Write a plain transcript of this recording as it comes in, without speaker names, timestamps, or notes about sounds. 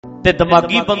ਤੇ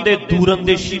ਦਿਮਾਗੀ ਬੰਦੇ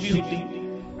ਦੂਰਅੰਦੇਸ਼ੀ ਵੀ ਹੁੰਦੀ।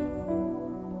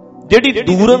 ਜਿਹੜੀ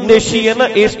ਦੂਰਅੰਦੇਸ਼ੀ ਹੈ ਨਾ,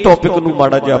 ਇਸ ਟੌਪਿਕ ਨੂੰ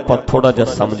ਮਾੜਾ ਜਿਹਾ ਆਪਾਂ ਥੋੜਾ ਜਿਹਾ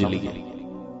ਸਮਝ ਲਈਏ।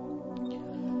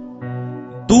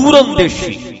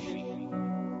 ਦੂਰਅੰਦੇਸ਼ੀ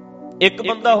ਇੱਕ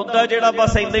ਬੰਦਾ ਹੁੰਦਾ ਜਿਹੜਾ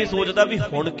ਬਸ ਇੰਨਾ ਹੀ ਸੋਚਦਾ ਵੀ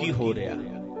ਹੁਣ ਕੀ ਹੋ ਰਿਹਾ।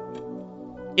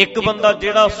 ਇੱਕ ਬੰਦਾ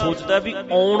ਜਿਹੜਾ ਸੋਚਦਾ ਵੀ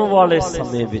ਆਉਣ ਵਾਲੇ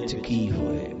ਸਮੇਂ ਵਿੱਚ ਕੀ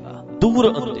ਹੋਏਗਾ।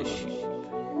 ਦੂਰਅੰਦੇਸ਼ੀ।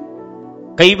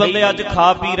 ਕਈ ਬੰਦੇ ਅੱਜ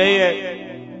ਖਾ ਪੀ ਰਹੇ ਐ,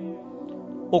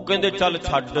 ਉਹ ਕਹਿੰਦੇ ਚੱਲ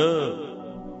ਛੱਡ,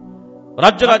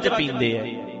 ਰੱਜ ਰੱਜ ਪੀਂਦੇ ਐ।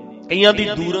 ਕਈਆਂ ਦੀ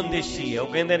ਦੂਰਅੰਦੇਸ਼ੀ ਹੈ, ਉਹ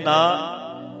ਕਹਿੰਦੇ ਨਾ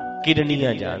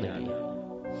ਕਿਡਨੀਆਂ ਜਾਣਗੀਆਂ।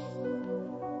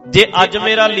 ਜੇ ਅੱਜ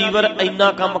ਮੇਰਾ ਲੀਵਰ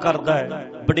ਇੰਨਾ ਕੰਮ ਕਰਦਾ ਹੈ,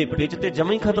 ਬੁਢੇਪੇ ਚ ਤੇ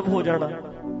ਜਮਾਂ ਹੀ ਖਤਮ ਹੋ ਜਾਣਾ।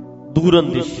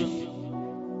 ਦੂਰਅੰਦੇਸ਼ੀ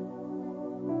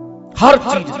ਹਰ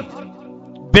ਚੀਜ਼ ਦੀ।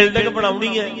 ਬਿਲਡਿੰਗ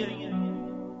ਬਣਾਉਣੀ ਹੈ,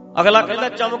 ਅਗਲਾ ਕਹਿੰਦਾ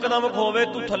ਚਮਕ ਦਮਕ ਹੋਵੇ,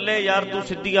 ਤੂੰ ਥੱਲੇ ਯਾਰ ਤੂੰ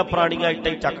ਸਿੱਧੀਆਂ ਪੁਰਾਣੀਆਂ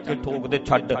ਇੱਟਾਂ ਹੀ ਚੱਕ ਕੇ ਠੋਕ ਦੇ,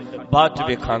 ਛੱਡ ਬਾਅਦ ਚ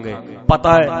ਵੇਖਾਂਗੇ।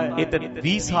 ਪਤਾ ਹੈ ਇਹ ਤੇ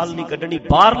 20 ਸਾਲ ਨਹੀਂ ਕੱਢਣੀ,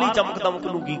 ਬਾਹਰਲੀ ਚਮਕ ਦਮਕ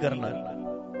ਨੂੰ ਕੀ ਕਰਨਾ।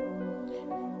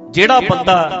 ਜਿਹੜਾ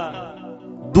ਬੰਦਾ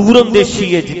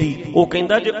ਦੂਰਅੰਦੇਸ਼ੀ ਹੈ ਜਿਹਦੀ, ਉਹ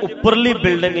ਕਹਿੰਦਾ ਜੇ ਉੱਪਰਲੀ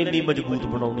ਬਿਲਡਿੰਗ ਇੰਨੀ ਮਜ਼ਬੂਤ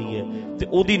ਬਣਾਉਣੀ ਹੈ ਤੇ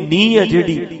ਉਹਦੀ ਨੀਂਹ ਹੈ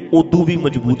ਜਿਹੜੀ ਉਦੋਂ ਵੀ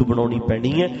ਮਜ਼ਬੂਤ ਬਣਾਉਣੀ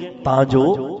ਪੈਣੀ ਹੈ, ਤਾਂ ਜੋ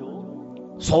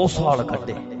 100 ਸਾਲ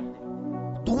ਕੱਢੇ।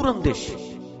 ਦੂਰਅੰਦੇਸ਼ੀ।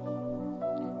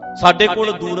 ਸਾਡੇ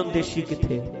ਕੋਲ ਦੂਰਅੰਦੇਸ਼ੀ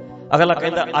ਕਿੱਥੇ ਹੈ? ਅਗਲਾ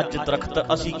ਕਹਿੰਦਾ ਅੱਜ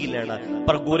ਦਰਖਤ ਅਸੀਂ ਕੀ ਲੈਣਾ,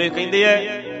 ਪਰ ਗੋਰੇ ਕਹਿੰਦੇ ਐ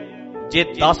ਜੇ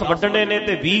 10 ਵੱਢਣੇ ਨੇ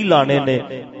ਤੇ 20 ਲਾਣੇ ਨੇ,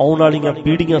 ਆਉਣ ਵਾਲੀਆਂ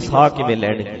ਪੀੜ੍ਹੀਆਂ ਸਾਹ ਕਿਵੇਂ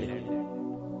ਲੈਣਗੀਆਂ।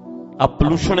 ਆ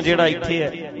ਪੋਲੂਸ਼ਨ ਜਿਹੜਾ ਇੱਥੇ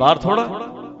ਹੈ, ਬਾਹਰ ਥੋੜਾ,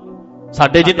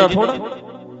 ਸਾਡੇ ਜਿੱਦਾਂ ਥੋੜਾ।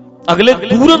 ਅਗਲੇ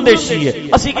ਦੂਰਅੰਦੇਸ਼ੀ ਹੈ।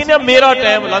 ਅਸੀਂ ਕਹਿੰਦੇ ਮੇਰਾ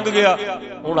ਟਾਈਮ ਲੰਘ ਗਿਆ,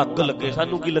 ਹੁਣ ਅੱਗ ਲੱਗੇ,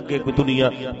 ਸਾਨੂੰ ਕੀ ਲੱਗੇ ਕੋਈ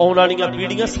ਦੁਨੀਆ, ਆਉਣ ਵਾਲੀਆਂ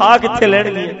ਪੀੜ੍ਹੀਆਂ ਸਾਹ ਕਿੱਥੇ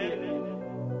ਲੈਣਗੀਆਂ।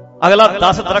 ਅਗਲਾ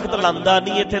 10 ਦਰਖਤ ਲਾਂਦਾ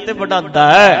ਨਹੀਂ ਇੱਥੇ ਤੇ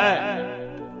ਵਢਾਂਦਾ ਹੈ।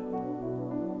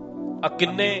 ਆ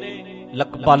ਕਿੰਨੇ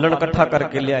ਲੱਕ ਬਾਲਣ ਇਕੱਠਾ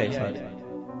ਕਰਕੇ ਲਿਆਏ ਸਾਰੇ,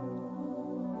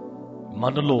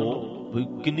 ਮੰਨ ਲਓ ਵੀ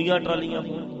ਕਿੰਨੀਆਂ ਟਰਾਲੀਆਂ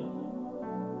ਹੋਣਗੀਆਂ,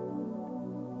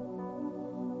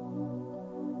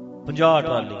 50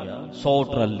 ਟਰਾਲੀਆਂ, 100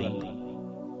 ਟਰਾਲੀ।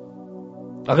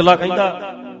 ਅਗਲਾ ਕਹਿੰਦਾ,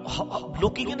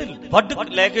 ਲੋਕੀ ਕਹਿੰਦੇ ਵੱਢ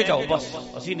ਲੈ ਕੇ ਜਾਓ, ਬਸ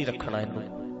ਅਸੀਂ ਨਹੀਂ ਰੱਖਣਾ ਇਹਨੂੰ,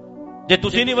 ਜੇ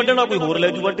ਤੁਸੀਂ ਨਹੀਂ ਵੱਢਣਾ ਕੋਈ ਹੋਰ ਲੈ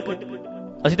ਜੂ ਵੱਢ ਕੇ,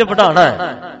 ਅਸੀਂ ਤੇ ਵਢਾਣਾ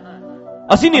ਹੈ,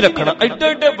 ਅਸੀਂ ਨਹੀਂ ਰੱਖਣਾ। ਐਡੇ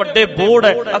ਐਡੇ ਵੱਡੇ ਬੋਰਡ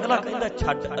ਹੈ। ਅਗਲਾ ਕਹਿੰਦਾ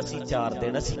ਛੱਡ, ਅਸੀਂ 4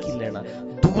 ਦਿਨ, ਅਸੀਂ ਕੀ ਲੈਣਾ।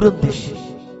 ਦੂਰਅੰਦੇਸ਼ੀ।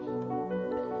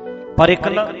 ਪਰ ਇੱਕ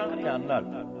ਨਾ ਧਿਆਨ ਨਾਲ,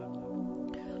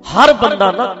 ਹਰ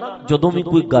ਬੰਦਾ ਨਾ ਜਦੋਂ ਵੀ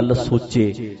ਕੋਈ ਗੱਲ ਸੋਚੇ,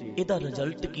 ਇਹਦਾ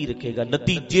ਰਿਜ਼ਲਟ ਕੀ ਰੱਖੇਗਾ,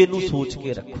 ਨਤੀਜੇ ਨੂੰ ਸੋਚ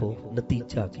ਕੇ ਰੱਖੋ।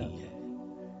 ਨਤੀਜਾ ਕੀ ਹੈ,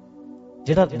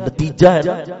 ਜਿਹੜਾ ਨਤੀਜਾ ਹੈ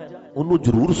ਨਾ ਉਹਨੂੰ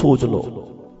ਜ਼ਰੂਰ ਸੋਚ ਲਓ।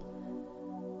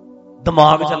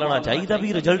 ਦਿਮਾਗ ਚੱਲਣਾ ਚਾਹੀਦਾ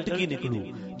ਵੀ ਰਿਜ਼ਲਟ ਕੀ ਨਿਕਲੂ।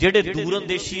 ਜਿਹੜੇ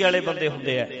ਦੂਰਅੰਦੇਸ਼ੀ ਵਾਲੇ ਬੰਦੇ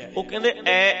ਹੁੰਦੇ ਆ, ਉਹ ਕਹਿੰਦੇ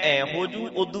ਐ ਹੋ ਜੂ,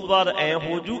 ਉਦੋਂ ਬਾਅਦ ਐ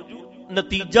ਹੋ ਜੂ,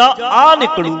 ਨਤੀਜਾ ਆ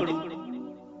ਨਿਕਲੂ।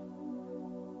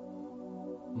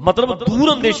 ਮਤਲਬ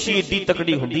ਦੂਰਅੰਦੇਸ਼ੀ ਏਡੀ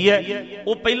ਤਕੜੀ ਹੁੰਦੀ ਹੈ,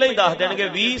 ਉਹ ਪਹਿਲਾਂ ਹੀ ਦੱਸ ਦੇਣਗੇ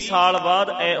 20 ਸਾਲ ਬਾਅਦ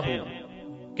ਐ ਹੋ,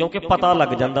 ਕਿਉਂਕਿ ਪਤਾ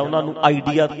ਲੱਗ ਜਾਂਦਾ ਉਹਨਾਂ ਨੂੰ।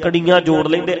 ਆਈਡੀਆ ਕੜੀਆਂ ਜੋੜ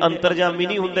ਲੈਂਦੇ, ਅੰਤਰਜਾਮੀ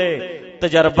ਨਹੀਂ ਹੁੰਦੇ।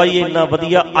 ਤਜਰਬਾ ਹੀ ਇੰਨਾ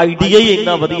ਵਧੀਆ, ਆਈਡੀਆ ਹੀ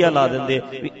ਇੰਨਾ ਵਧੀਆ ਲਾ ਦਿੰਦੇ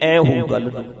ਵੀ ਐ ਹੋਊ,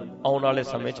 ਗੱਲ ਆਉਣ ਵਾਲੇ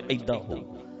ਸਮੇਂ 'ਚ ਏਦਾਂ ਹੋਊ।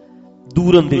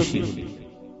 ਦੂਰਅੰਦੇਸ਼ੀ ਹੁੰਦੀ।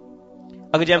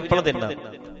 ਐਗਜ਼ੈਂਪਲ ਦਿੰਦਾ,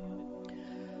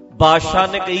 ਬਾਦਸ਼ਾਹ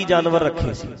ਨੇ ਕਈ ਜਾਨਵਰ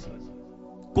ਰੱਖੇ ਸੀ,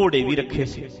 ਘੋੜੇ ਵੀ ਰੱਖੇ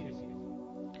ਸੀ,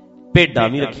 ਭੇਡਾਂ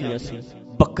ਵੀ ਰੱਖੀਆਂ ਸੀ,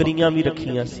 ਬੱਕਰੀਆਂ ਵੀ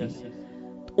ਰੱਖੀਆਂ ਸੀ,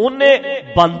 ਉਹਨੇ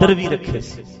ਬਾਂਦਰ ਵੀ ਰੱਖੇ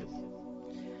ਸੀ।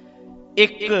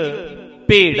 ਇੱਕ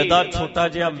ਭੇਡ ਦਾ ਛੋਟਾ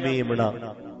ਜਿਹਾ ਮੇਮਣਾ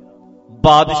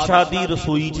ਬਾਦਸ਼ਾਹ ਦੀ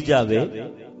ਰਸੋਈ 'ਚ ਜਾਵੇ,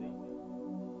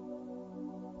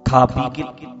 ਖਾ ਪੀ ਕੇ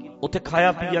ਉੱਥੇ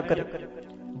ਖਾਇਆ ਪੀਆ ਕਰੇ,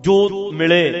 ਜੋ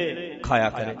ਮਿਲੇ ਖਾਇਆ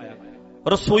ਕਰੇ।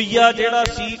 ਰਸੋਈਆ ਜਿਹੜਾ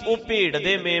ਸੀ ਉਹ ਭੇਡ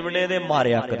ਦੇ ਮੇਮਣੇ ਦੇ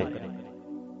ਮਾਰਿਆ ਕਰੇ,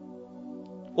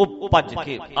 ਉਹ ਭੱਜ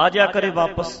ਕੇ ਆ ਜਾ ਕਰੇ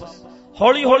ਵਾਪਸ।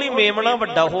 ਹੌਲੀ ਹੌਲੀ ਮੇਮਣਾ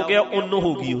ਵੱਡਾ ਹੋ ਗਿਆ, ਉੱਨ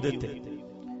ਹੋ ਗਈ ਉਹਦੇ ਤੇ।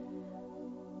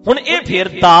 ਹੁਣ ਇਹ ਫੇਰ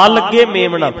ਦਾ ਲੱਗੇ,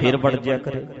 ਮੇਮਣਾ ਫੇਰ ਵੜ ਜਾ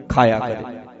ਕਰੇ, ਖਾਇਆ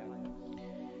ਕਰੇ।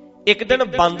 ਇੱਕ ਦਿਨ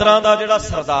ਬਾਂਦਰਾਂ ਦਾ ਜਿਹੜਾ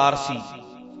ਸਰਦਾਰ ਸੀ,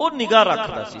 ਉਹ ਨਿਗਾਹ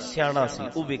ਰੱਖਦਾ ਸੀ, ਸਿਆਣਾ ਸੀ,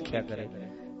 ਉਹ ਵੇਖਿਆ ਕਰੇ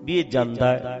ਵੀ ਇਹ ਜਾਂਦਾ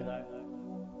ਹੈ,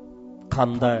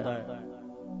 ਖਾਂਦਾ ਹੈ,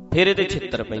 ਫਿਰ ਇਹਦੇ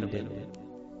ਛਿੱਤਰ ਪੈਂਦੇ ਨੇ,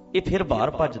 ਇਹ ਫਿਰ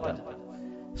ਬਾਹਰ ਭੱਜਦਾ।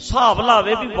 ਹਿਸਾਬ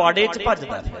ਲਾਵੇ ਵੀ ਵਾੜੇ 'ਚ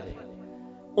ਭੱਜਦਾ। ਫਿਰ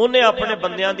ਉਹਨੇ ਆਪਣੇ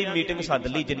ਬੰਦਿਆਂ ਦੀ ਮੀਟਿੰਗ ਸੱਦ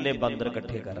ਲਈ, ਜਿੰਨੇ ਬਾਂਦਰ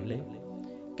ਇਕੱਠੇ ਕਰ ਲਏ।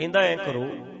 ਕਹਿੰਦਾ ਐ ਕਰੋ,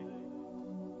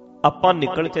 ਆਪਾਂ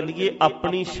ਨਿਕਲ ਚੱਲੀਏ,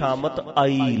 ਆਪਣੀ ਸ਼ਾਮਤ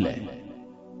ਆਈ ਲੈ,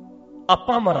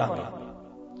 ਆਪਾਂ ਮਰਾਂਗੇ।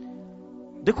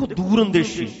 ਦੇਖੋ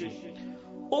ਦੂਰਅੰਦੇਸ਼ੀ।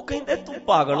 ਉਹ ਕਹਿੰਦੇ ਤੂੰ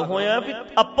ਪਾਗਲ ਹੋਇਆ ਵੀ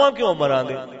ਆਪਾਂ ਕਿਉਂ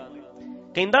ਮਰਾਂਗੇ।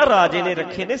 ਕਹਿੰਦਾ ਰਾਜੇ ਨੇ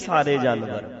ਰੱਖੇ ਨੇ ਸਾਰੇ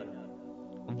ਜਾਨਵਰ,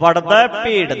 ਵੜਦਾ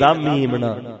ਭੇਡ ਦਾ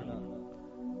ਮੇਮਣਾ।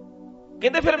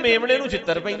 ਕਹਿੰਦੇ ਫਿਰ ਮੇਮਣੇ ਨੂੰ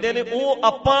ਛਿੱਤਰ ਪੈਂਦੇ ਨੇ, ਉਹ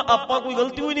ਆਪਾਂ ਕੋਈ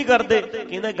ਗਲਤੀ ਹੀ ਨਹੀਂ ਕਰਦੇ।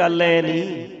 ਕਹਿੰਦਾ ਗੱਲ ਐ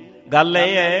ਨਹੀਂ, ਗੱਲ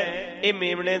ਇਹ ਹੈ, ਇਹ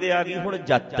ਮੇਮਣੇ ਦੇ ਆ ਗਈ ਹੁਣ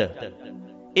ਜੱਤ,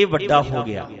 ਇਹ ਵੱਡਾ ਹੋ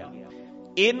ਗਿਆ,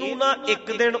 ਇਹਨੂੰ ਨਾ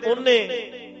ਇੱਕ ਦਿਨ ਉਹਨੇ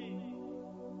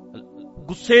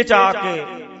ਗੁੱਸੇ 'ਚ ਆ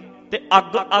ਕੇ ਤੇ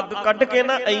ਅੱਗ ਕੱਢ ਕੇ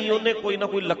ਨਾ ਐਂ ਉਹਨੇ ਕੋਈ ਨਾ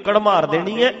ਕੋਈ ਲੱਕੜ ਮਾਰ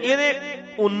ਦੇਣੀ ਹੈ, ਇਹਦੇ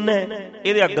ਉਹਨੇ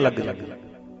ਇਹਦੇ ਅੱਗ ਲੱਗ ਜਾਣੀ।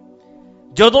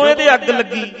 ਜਦੋਂ ਇਹਦੇ ਅੱਗ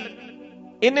ਲੱਗੀ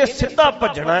ਇਹਨੇ ਸਿੱਧਾ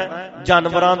ਭੱਜਣਾ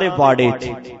ਜਾਨਵਰਾਂ ਦੇ ਵਾੜੇ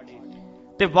 'ਚ,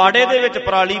 ਤੇ ਵਾੜੇ ਦੇ ਵਿੱਚ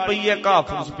ਪਰਾਲੀ ਪਈ ਹੈ, ਘਾਹ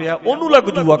ਫੂਸ ਪਿਆ, ਉਹਨੂੰ ਲੱਗ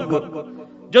ਜੂ ਅੱਗ।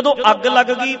 ਜਦੋਂ ਅੱਗ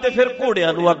ਲੱਗ ਗਈ ਤੇ ਫਿਰ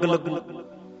ਘੋੜਿਆਂ ਨੂੰ ਅੱਗ ਲੱਗੂ,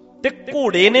 ਤੇ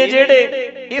ਘੋੜੇ ਨੇ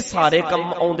ਜਿਹੜੇ ਇਹ ਸਾਰੇ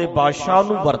ਕੰਮ ਆਉਂਦੇ, ਬਾਦਸ਼ਾਹ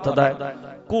ਨੂੰ ਵਰਤਦਾ ਹੈ।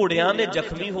 ਘੋੜਿਆਂ ਨੇ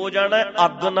ਜ਼ਖਮੀ ਹੋ ਜਾਣਾ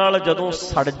ਅੱਗ ਨਾਲ। ਜਦੋਂ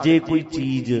ਸੜ ਜੇ ਕੋਈ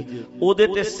ਚੀਜ਼, ਉਹਦੇ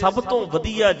ਤੇ ਸਭ ਤੋਂ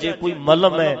ਵਧੀਆ ਜੇ ਕੋਈ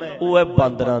ਮਲਮ ਹੈ ਉਹ ਹੈ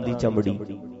ਬਾਂਦਰਾਂ ਦੀ ਚਮੜੀ।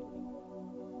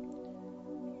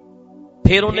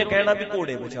 ਫਿਰ ਉਹਨੇ ਕਹਿਣਾ ਵੀ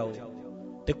ਘੋੜੇ ਬਚਾਓ,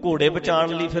 ਤੇ ਘੋੜੇ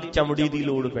ਬਚਾਉਣ ਲਈ ਫਿਰ ਚਮੜੀ ਦੀ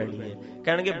ਲੋੜ ਪੈਣੀ ਹੈ।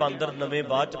 ਕਹਿਣਗੇ ਬਾਂਦਰ ਨਵੇਂ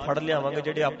ਬਾਅਦ ਚ ਫੜ ਲਿਆਵਾਂਗੇ,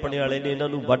 ਜਿਹੜੇ ਆਪਣੇ ਵਾਲੇ ਨੇ ਇਹਨਾਂ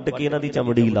ਨੂੰ ਵੱਢ ਕੇ ਇਹਨਾਂ ਦੀ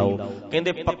ਚਮੜੀ ਲਾਓ।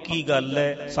 ਕਹਿੰਦੇ ਪੱਕੀ ਗੱਲ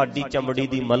ਹੈ, ਸਾਡੀ ਚਮੜੀ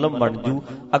ਦੀ ਮਲਮ ਬਣ ਜੂ।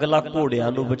 ਅਗਲਾ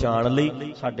ਘੋੜਿਆਂ ਨੂੰ ਬਚਾਉਣ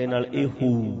ਲਈ ਸਾਡੇ ਨਾਲ ਇਹ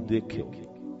ਹੋ, ਦੇਖਿਓ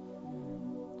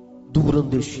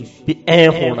ਦੂਰਅੰਦੇਸ਼ੀ ਵੀ ਐ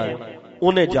ਹੋਣਾ।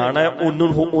 ਉਹਨੇ ਜਾਣਾ,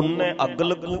 ਉਹਨੇ ਅੱਗ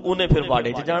ਲੱਗੂ, ਉਹਨੇ ਫਿਰ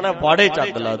ਵਾੜੇ 'ਚ ਜਾਣਾ, ਵਾੜੇ 'ਚ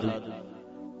ਅੱਗ ਲਾ ਦੂ।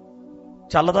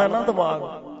 ਚੱਲਦਾ ਨਾ ਦਿਮਾਗ।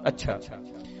 ਅੱਛਾ,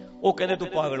 ਉਹ ਕਹਿੰਦੇ ਤੂੰ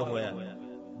ਪਾਗਲ ਹੋਇਆ।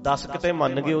 10 ਕਿਤੇ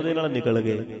ਮੰਨ ਗਏ, ਉਹਦੇ ਨਾਲ ਨਿਕਲ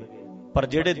ਗਏ, ਪਰ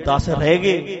ਜਿਹੜੇ 10 ਰਹਿ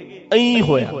ਗਏ ਐਂ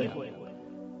ਹੋਇਆ।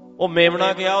 ਉਹ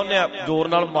ਮੇਮਣਾ ਗਿਆ, ਉਹਨੇ ਜ਼ੋਰ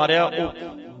ਨਾਲ ਮਾਰਿਆ, ਉਹ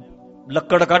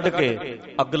ਲੱਕੜ ਕੱਢ ਕੇ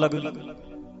ਅੱਗ ਲੱਗ ਗਈ।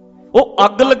 ਉਹ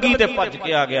ਅੱਗ ਲੱਗੀ ਤੇ ਭੱਜ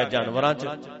ਕੇ ਆ ਗਿਆ ਜਾਨਵਰਾਂ 'ਚ।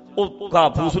 ਉਹ ਘਾਹ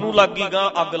ਫੂਸ ਨੂੰ ਲੱਗ ਗਈ, ਗਾਂ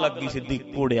ਅੱਗ ਲੱਗ ਗਈ ਸਿੱਧੀ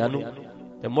ਘੋੜਿਆਂ ਨੂੰ।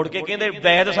 ਤੇ ਮੁੜ ਕੇ ਕਹਿੰਦੇ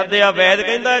ਵੈਦ ਸੱਦਿਆ। ਵੈਦ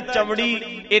ਕਹਿੰਦਾ ਚਮੜੀ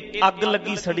ਇਹ ਅੱਗ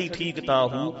ਲੱਗੀ ਸੜੀ ਠੀਕ ਤਾਂ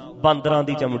ਹੂ, ਬਾਂਦਰਾਂ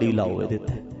ਦੀ ਚਮੜੀ ਲਾਓ, ਇਹਦੇ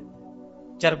ਤੇ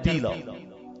ਚਰਬੀ ਲਾਓ।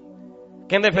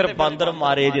 ਕਹਿੰਦੇ ਫਿਰ ਬਾਂਦਰ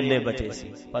ਮਾਰੇ ਜਿੰਨੇ ਬਚੇ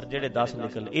ਸੀ, ਪਰ ਜਿਹੜੇ 10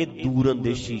 ਨਿਕਲ। ਇਹ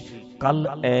ਦੂਰਅੰਦੇਸ਼ੀ। ਕੱਲ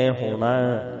ਐ ਹੋਣਾ,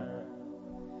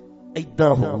 ਏਦਾਂ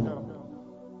ਹੋ,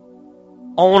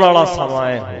 ਆਉਣ ਵਾਲਾ ਸਮਾਂ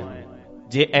ਐ ਹੋ,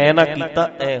 ਜੇ ਐ ਨਾ ਕੀਤਾ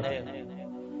ਐ ਹੋ।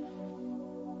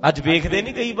 ਅੱਜ ਵੇਖਦੇ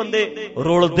ਨਹੀਂ ਕਈ ਬੰਦੇ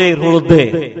ਰੁਲਦੇ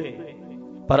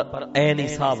ਪਰ ਐ ਨਹੀਂ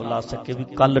ਹਿਸਾਬ ਲਾ ਸਕੇ ਵੀ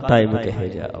ਕੱਲ ਟਾਈਮ ਕਿਹੋ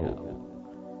ਜਿਹਾ ਆਊ।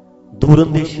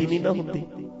 ਦੂਰਅੰਦੇਸ਼ੀ ਨਹੀਂ ਨਾ ਹੁੰਦੀ,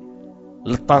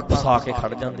 ਲੱਤਾਂ ਘੁਸਾ ਕੇ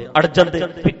ਖੜ ਜਾਂਦੇ, ਅੜ ਜਾਂਦੇ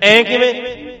ਵੀ ਐ ਕਿਵੇਂ।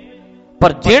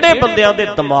 ਪਰ ਜਿਹੜੇ ਬੰਦਿਆਂ ਦੇ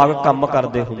ਦਿਮਾਗ ਕੰਮ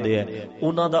ਕਰਦੇ ਹੁੰਦੇ ਆ,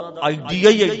 ਉਹਨਾਂ ਦਾ ਆਈਡੀਆ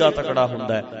ਹੀ ਏਡਾ ਤਕੜਾ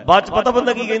ਹੁੰਦਾ ਹੈ। ਬਾਅਦ ਚ ਪਤਾ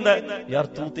ਬੰਦਾ ਕੀ ਕਹਿੰਦਾ, ਯਾਰ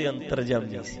ਤੂੰ ਤੇ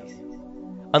ਅੰਤਰਜਾਮੀ ਸੀ।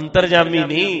 ਅੰਤਰਜਾਮੀ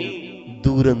ਨਹੀਂ,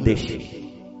 ਦੂਰਅੰਦੇਸ਼ੀ।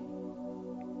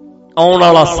 ਆਉਣ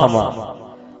ਵਾਲਾ ਸਮਾਂ।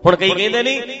 ਹੁਣ ਕਈ ਕਹਿੰਦੇ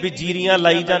ਨਹੀਂ ਵੀ ਜੀਰੀਆਂ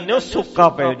ਲਾਈ ਜਾਂਦੇ ਹੋ, ਸੁੱਕਾ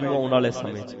ਪੈ ਜੂ ਆਉਣ ਵਾਲੇ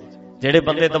ਸਮੇਂ 'ਚ। ਜਿਹੜੇ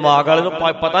ਬੰਦੇ ਦਿਮਾਗ ਵਾਲੇ ਨੂੰ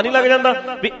ਪਤਾ ਨਹੀਂ ਲੱਗ ਜਾਂਦਾ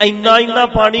ਵੀ ਇੰਨਾ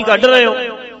ਪਾਣੀ ਕੱਢ ਰਹੇ ਹੋ।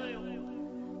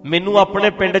 ਮੈਨੂੰ ਆਪਣੇ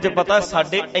ਪਿੰਡ 'ਚ ਪਤਾ,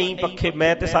 ਸਾਡੇ ਐਂ ਪੱਖੇ,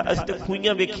 ਮੈਂ ਤੇ ਅਸੀਂ ਤੇ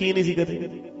ਖੂਹੀਆਂ ਵੇਖੀਆਂ ਨਹੀਂ ਸੀ ਕਦੇ।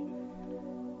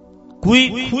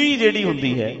 ਖੂਹੀ ਜਿਹੜੀ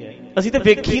ਹੁੰਦੀ ਹੈ, ਅਸੀਂ ਤੇ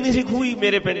ਵੇਖੀ ਨਹੀਂ ਸੀ ਖੂਹੀ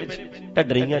ਮੇਰੇ ਪਿੰਡ 'ਚ,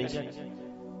 ਢੱਡਰੀਆਂ 'ਚ।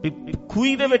 ਵੀ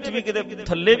ਖੂਹੀ ਦੇ ਵਿੱਚ ਵੀ ਕਿਤੇ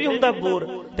ਥੱਲੇ ਵੀ ਹੁੰਦਾ ਬੋਰ।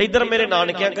 ਤੇ ਇੱਧਰ ਮੇਰੇ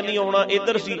ਨਾਨਕਿਆਂ ਕੰਨੀ ਆਉਣਾ,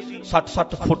 ਇੱਧਰ ਸੀ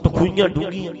 60 ਫੁੱਟ ਖੂਹੀਆਂ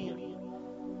ਡੂੰਘੀਆਂ।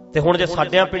 ਤੇ ਹੁਣ ਜੇ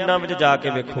ਸਾਡਿਆਂ ਪਿੰਡਾਂ ਵਿੱਚ ਜਾ ਕੇ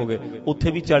ਵੇਖੋਗੇ,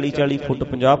 ਉੱਥੇ ਵੀ 40 ਫੁੱਟ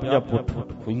 50 ਫੁੱਟ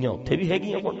ਖੂਹੀਆਂ ਉੱਥੇ ਵੀ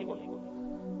ਹੈਗੀਆਂ। ਹੁਣ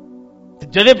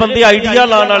ਜਿਹੜੇ ਬੰਦੇ ਆਈਡੀਆ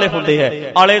ਲਾਉਣ ਵਾਲੇ ਹੁੰਦੇ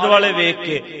ਹੈ, ਆਲੇ ਦੁਆਲੇ ਵੇਖ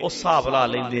ਕੇ ਉਹ ਹਿਸਾਬ ਲਾ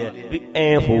ਲੈਂਦੇ ਆ ਵੀ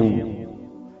ਐ ਹੋਊ,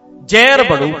 ਜ਼ਹਿਰ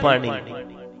ਬਣੂ ਪਾਣੀ।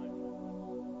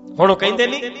 ਹੁਣ ਉਹ ਕਹਿੰਦੇ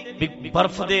ਨਹੀਂ ਵੀ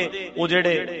ਬਰਫ਼ ਦੇ ਉਹ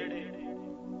ਜਿਹੜੇ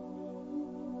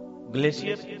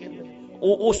ਗਲੇਸ਼ੀਅਰ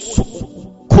ਉਹ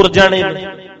ਖੁਰ ਜਾਣੇ ਨੇ।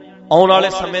 ਆਉਣ ਵਾਲੇ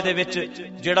ਸਮੇਂ ਦੇ ਵਿੱਚ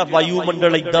ਜਿਹੜਾ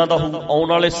ਵਾਯੂਮੰਡਲ ਏਦਾਂ ਦਾ ਹੋਊ, ਆਉਣ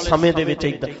ਵਾਲੇ ਸਮੇਂ ਦੇ ਵਿੱਚ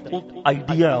ਏਦਾਂ, ਉਹ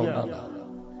ਆਈਡੀਆ ਉਹਨਾਂ ਦਾ।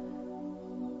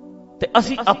 ਤੇ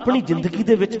ਅਸੀਂ ਆਪਣੀ ਜ਼ਿੰਦਗੀ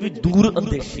ਦੇ ਵਿੱਚ ਵੀ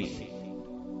ਦੂਰਅੰਦੇਸ਼ੀ,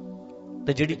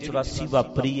 ਤੇ ਜਿਹੜੀ 84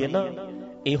 ਵਾਪਰੀ ਹੈ ਨਾ,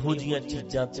 ਇਹੋ ਜਿਹੀਆਂ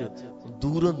ਚੀਜ਼ਾਂ 'ਚ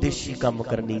ਦੂਰਅੰਦੇਸ਼ੀ ਕੰਮ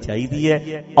ਕਰਨੀ ਚਾਹੀਦੀ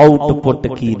ਹੈ। ਆਊਟਪੁੱਟ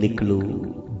ਕੀ ਨਿਕਲੂ,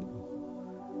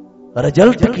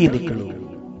 ਰਿਜ਼ਲਟ ਕੀ ਨਿਕਲੂ।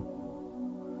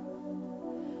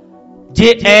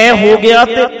 ਜੇ ਐ ਹੋ ਗਿਆ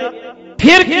ਤੇ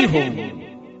ਫਿਰ ਕੀ ਹੋਊ।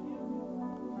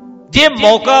 ਜੇ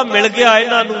ਮੌਕਾ ਮਿਲ ਗਿਆ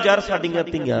ਇਹਨਾਂ ਨੂੰ, ਯਾਰ ਸਾਡੀਆਂ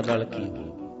ਧੀਆਂ ਨਾਲ ਕੀ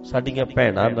ਹੋਊ, ਸਾਡੀਆਂ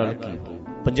ਭੈਣਾਂ ਨਾਲ ਕੀ ਹੋਊ,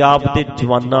 ਪੰਜਾਬ ਦੇ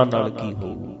ਜਵਾਨਾਂ ਨਾਲ ਕੀ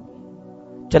ਹੋਊ।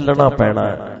 ਚੱਲਣਾ ਪੈਣਾ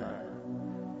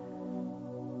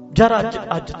ਯਾਰ।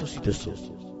 ਅੱਜ ਤੁਸੀਂ ਦੱਸੋ,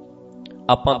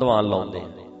 ਆਪਾਂ ਦੀਵਾਨ ਲਾਉਂਦੇ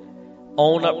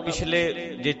ਆਉਣ ਪਿਛਲੇ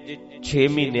ਜੇ 6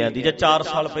 ਮਹੀਨਿਆਂ ਦੀ ਜਾਂ 4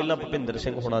 ਸਾਲ ਪਹਿਲਾਂ ਭੁਪਿੰਦਰ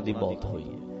ਸਿੰਘ ਹੁਣਾਂ ਦੀ ਮੌਤ ਹੋਈ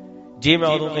ਹੈ। ਜੇ ਮੈਂ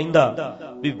ਉਦੋਂ ਕਹਿੰਦਾ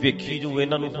ਵੀ ਵੇਖੀ ਜੂ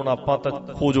ਇਹਨਾਂ ਨੂੰ, ਹੁਣ ਆਪਾਂ ਤਾਂ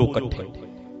ਹੋ ਜਾਓ ਇਕੱਠੇ।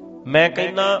 ਮੈਂ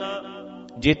ਕਹਿੰਦਾ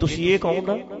ਜੇ ਤੁਸੀਂ ਇਹ ਕਹੋ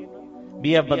ਨਾ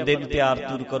ਵੀ ਇਹ ਬੰਦੇ ਨੂੰ ਤਿਆਰ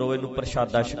ਤੁਰ ਕਰੋ, ਇਹਨੂੰ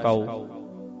ਪ੍ਰਸ਼ਾਦਾ ਛਕਾਓ,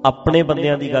 ਆਪਣੇ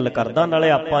ਬੰਦਿਆਂ ਦੀ ਗੱਲ ਕਰਦਾ। ਨਾਲੇ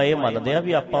ਆਪਾਂ ਇਹ ਮੰਨਦੇ ਆ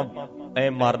ਵੀ ਆਪਾਂ ਐ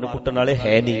ਮਾਰਨ ਕੁੱਟਣ ਵਾਲੇ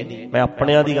ਹੈ ਨਹੀਂ। ਮੈਂ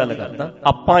ਆਪਣਿਆਂ ਦੀ ਗੱਲ ਕਰਦਾ।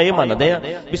 ਆਪਾਂ ਇਹ ਮੰਨਦੇ ਆ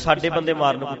ਵੀ ਸਾਡੇ ਬੰਦੇ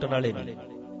ਮਾਰਨ ਕੁੱਟਣ ਵਾਲੇ ਨਹੀਂ।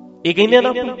 ਇਹ ਕਹਿੰਦੇ ਆ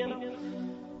ਨਾ।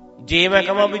 ਜੇ ਮੈਂ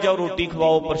ਕਹਾਂ ਵੀ ਜਾਓ ਰੋਟੀ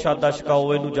ਖਵਾਓ, ਪ੍ਰਸ਼ਾਦਾ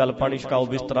ਛਕਾਓ, ਇਹਨੂੰ ਜਲ ਪਾਣੀ ਛਕਾਓ,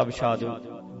 ਬਿਸਤਰਾ ਵਿਛਾ ਦਿਓ,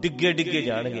 ਡਿੱਗੇ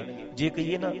ਜਾਣਗੇ। ਜੇ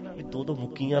ਕਹੀਏ ਨਾ ਵੀ 2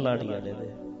 ਮੁੱਕੀਆਂ ਲਾਣੀਆਂ ਨੇ,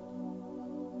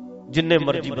 ਜਿੰਨੇ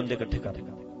ਮਰਜ਼ੀ ਬੰਦੇ ਇਕੱਠੇ ਕਰ,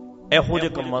 ਇਹੋ ਜਿਹੇ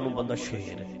ਕੰਮਾਂ ਨੂੰ ਬੰਦਾ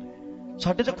ਸ਼ੇਰ ਹੈ।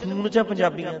 ਸਾਡੇ ਤਾਂ ਖੂਨ 'ਚ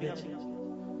ਪੰਜਾਬੀਆਂ ਦੇ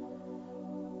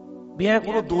ਵੀ ਐ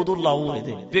ਕਰੋ 2-2 ਲਾਓ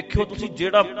ਇਹਦੇ, ਵੇਖਿਓ ਤੁਸੀਂ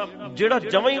ਜਿਹੜਾ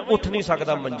ਜਮਾਂ ਹੀ ਉੱਠ ਨਹੀਂ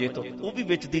ਸਕਦਾ ਮੰਜੇ ਤੋਂ, ਉਹ ਵੀ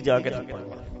ਵਿੱਚ ਦੀ ਜਾ ਕੇ ਥੱਪੜ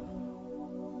ਮਾਰੇ।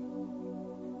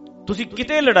 ਤੁਸੀਂ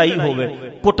ਕਿਤੇ ਲੜਾਈ ਹੋਵੇ,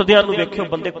 ਕੁੱਟਦਿਆਂ ਨੂੰ ਵੇਖਿਓ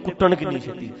ਬੰਦੇ ਕੁੱਟਣ ਕਿੰਨੀ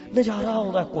ਛੇਤੀ, ਨਜ਼ਾਰਾ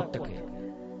ਆਉਂਦਾ ਕੁੱਟ ਕੇ,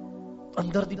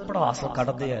 ਅੰਦਰ ਦੀ ਭੜਾਸ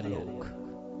ਕੱਢਦੇ ਆ ਲੋਕ।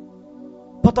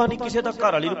 ਪਤਾ ਨਹੀਂ ਕਿਸੇ ਦਾ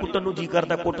ਘਰ ਵਾਲੀ ਨੂੰ ਕੁੱਟਣ ਨੂੰ ਜੀ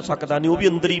ਕਰਦਾ, ਕੁੱਟ ਸਕਦਾ ਨਹੀਂ, ਉਹ ਵੀ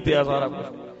ਅੰਦਰ ਹੀ ਪਿਆ ਸਾਰਾ ਕੁਝ।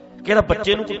 ਕਿਹੜਾ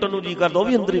ਬੱਚੇ ਨੂੰ ਕੁੱਟਣ ਨੂੰ ਜੀ ਕਰਦਾ, ਉਹ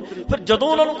ਵੀ ਅੰਦਰ ਹੀ। ਫਿਰ ਜਦੋਂ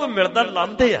ਉਹਨਾਂ ਨੂੰ ਕੋਈ ਮਿਲਦਾ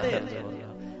ਲਾਂਦੇ ਆ,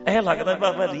 ਐ ਲੱਗਦਾ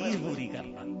ਮੈਂ ਰੀਝ ਪੂਰੀ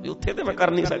ਕਰਨਾ, ਉੱਥੇ ਤੇ ਮੈਂ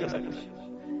ਕਰ ਨਹੀਂ ਸਕਦਾ।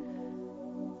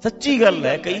 ਸੱਚੀ ਗੱਲ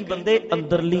ਹੈ, ਕਈ ਬੰਦੇ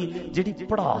ਅੰਦਰਲੀ ਜਿਹੜੀ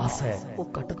ਭੜਾਸ ਹੈ ਉਹ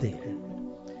ਕੱਢਦੇ ਆ।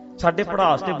 ਸਾਡੇ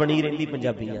ਭੜਾਸ ਤੇ ਬਣੀ ਰਹਿੰਦੀ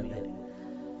ਪੰਜਾਬੀਆਂ ਦੇ।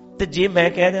 ਤੇ ਜੇ ਮੈਂ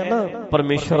ਕਹਿ ਦਿਆਂ ਨਾ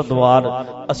ਪਰਮੇਸ਼ਰ ਦੁਆਰ,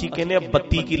 ਅਸੀਂ ਕਹਿੰਦੇ ਆ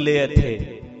 32 ਕਿੱਲੇ ਇੱਥੇ,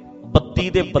 32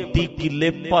 ਦੇ 32 ਕਿੱਲੇ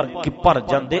ਭਰ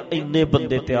ਜਾਂਦੇ, ਇੰਨੇ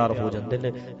ਬੰਦੇ ਤਿਆਰ ਹੋ ਜਾਂਦੇ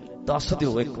ਨੇ। ਦੱਸ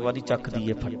ਦਿਓ ਇੱਕ ਵਾਰੀ ਚੱਕ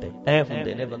ਦੀਏ ਫੱਟੇ, ਐ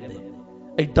ਹੁੰਦੇ ਨੇ ਬੰਦੇ,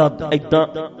 ਏਦਾਂ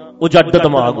ਉਜੱਡ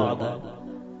ਦਿਮਾਗ ਹੁੰਦਾ।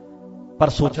 ਪਰ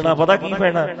ਸੋਚਣਾ ਪਤਾ ਕੀ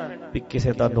ਪੈਣਾ, ਵੀ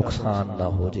ਕਿਸੇ ਦਾ ਨੁਕਸਾਨ ਨਾ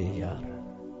ਹੋ ਜੇ ਯਾਰ,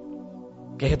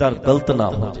 ਕਿਸੇ ਦਾ ਗਲਤ ਨਾ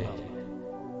ਹੋ ਜੇ,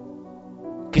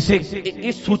 ਕਿਸੇ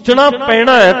ਇਹ ਸੋਚਣਾ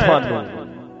ਪੈਣਾ ਹੈ ਤੁਹਾਨੂੰ।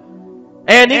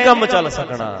 ਐ ਨਹੀਂ ਕੰਮ ਚੱਲ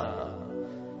ਸਕਣਾ।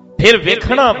 ਫਿਰ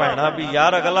ਵੇਖਣਾ ਪੈਣਾ ਵੀ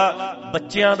ਯਾਰ ਅਗਲਾ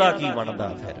ਬੱਚਿਆਂ ਦਾ ਕੀ ਬਣਦਾ,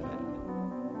 ਫਿਰ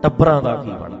ਟੱਬਰਾਂ ਦਾ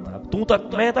ਕੀ ਬਣਦਾ। ਤੂੰ ਤਾਂ,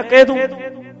 ਮੈਂ ਤਾਂ ਕਹਿ ਦੂੰ,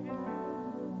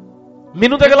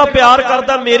 ਮੈਨੂੰ ਤਾਂ ਅਗਲਾ ਪਿਆਰ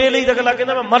ਕਰਦਾ, ਮੇਰੇ ਲਈ ਤਾਂ ਅਗਲਾ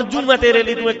ਕਹਿੰਦਾ ਮੈਂ ਮਰ ਜੂ ਮੈਂ ਤੇਰੇ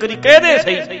ਲਈ, ਤੂੰ ਇੱਕ ਵਾਰੀ ਕਹਿ ਦੇ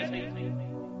ਸਹੀ।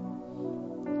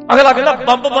 ਅਗਲਾ ਕਹਿੰਦਾ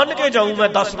ਬੰਬ ਬੰਨ ਕੇ ਜਾਊਂ ਮੈਂ,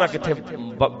 ਦੱਸ ਮੈਂ ਕਿੱਥੇ,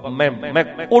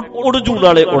 ਮੈਂ ਉੜ ਜੂ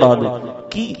ਨਾਲੇ ਉਡਾ ਦੂੰ।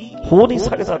 ਕੀ ਹੋ ਨਹੀਂ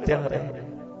ਸਕਦਾ ਤਿਆਰ ਹੈ?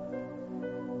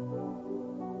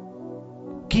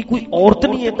 ਕੀ ਕੋਈ ਔਰਤ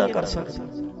ਨਹੀਂ ਏਦਾਂ ਕਰ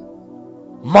ਸਕਦੀ?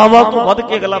 ਮਾਵਾਂ ਤੋਂ ਵੱਧ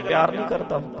ਕੇ ਅਗਲਾ ਪਿਆਰ ਨਹੀਂ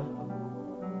ਕਰਦਾ ਹੁੰਦਾ।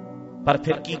 ਪਰ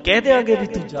ਫਿਰ ਕੀ ਕਹਿ ਦਿਆਂਗੇ ਵੀ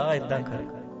ਤੂੰ ਜਾ ਏਦਾਂ ਕਰ,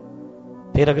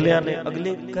 ਫਿਰ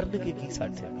ਅਗਲੇ ਕਰਨਗੇ ਕੀ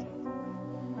ਸਾਡੇ?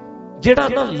 ਜਿਹੜਾ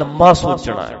ਨਾ ਲੰਮਾ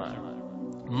ਸੋਚਣਾ ਹੈ,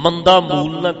 ਮੰਦਾ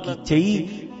ਮੂਲ ਨਾ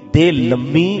ਕੀਚਈ ਦੇ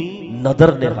ਲੰਮੀ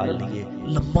ਨਦਰ ਨਿਹਾਲੀਏ।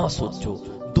 ਲੰਮਾ ਸੋਚੋ,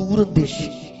 ਦੂਰ ਅੰਦੇਸ਼ੀ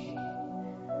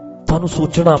ਤੁਹਾਨੂੰ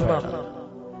ਸੋਚਣਾ ਪੈਣਾ।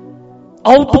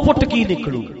 ਆਊਟਪੁੱਟ ਕੀ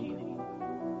ਨਿਕਲੂ,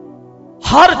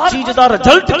 ਹਰ ਚੀਜ਼ ਦਾ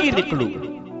ਰਿਜ਼ਲਟ ਕੀ ਨਿਕਲੂ।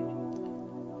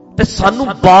 ਤੇ ਸਾਨੂੰ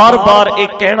ਬਾਰ-ਬਾਰ ਇਹ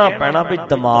ਕਹਿਣਾ ਪੈਣਾ ਵੀ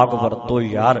ਦਿਮਾਗ ਵਰਤੋ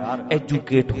ਯਾਰ,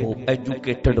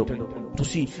 ਐਜੂਕੇਟਡ ਹੋ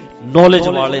ਤੁਸੀਂ, ਨੌਲੇਜ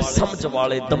ਵਾਲੇ, ਸਮਝ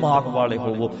ਵਾਲੇ, ਦਿਮਾਗ ਵਾਲੇ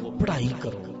ਹੋਵੋ, ਪੜ੍ਹਾਈ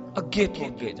ਕਰੋ, ਅੱਗੇ ਤੋਂ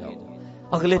ਅੱਗੇ ਜਾਓ।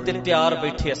 ਅਗਲੇ ਤੇ ਤਿਆਰ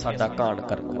ਬੈਠੇ ਆ ਸਾਡਾ ਕਾਣ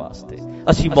ਕਰਨ ਵਾਸਤੇ,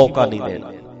 ਅਸੀਂ ਮੌਕਾ ਨਹੀਂ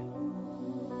ਦੇਣਾ।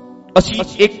 ਅਸੀਂ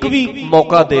ਇੱਕ ਵੀ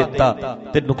ਮੌਕਾ ਦੇ ਦਿੱਤਾ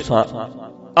ਤੇ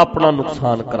ਆਪਣਾ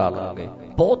ਨੁਕਸਾਨ ਕਰਾ ਲਾਂਗੇ,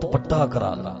 ਬਹੁਤ ਵੱਡਾ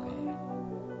ਕਰਾ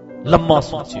ਲਾਂਗੇ। ਲੰਮਾ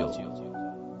ਸੋਚਿਓ,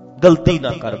 ਗਲਤੀ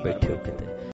ਨਾ ਕਰ ਬੈਠਿਓ ਕਿਤੇ।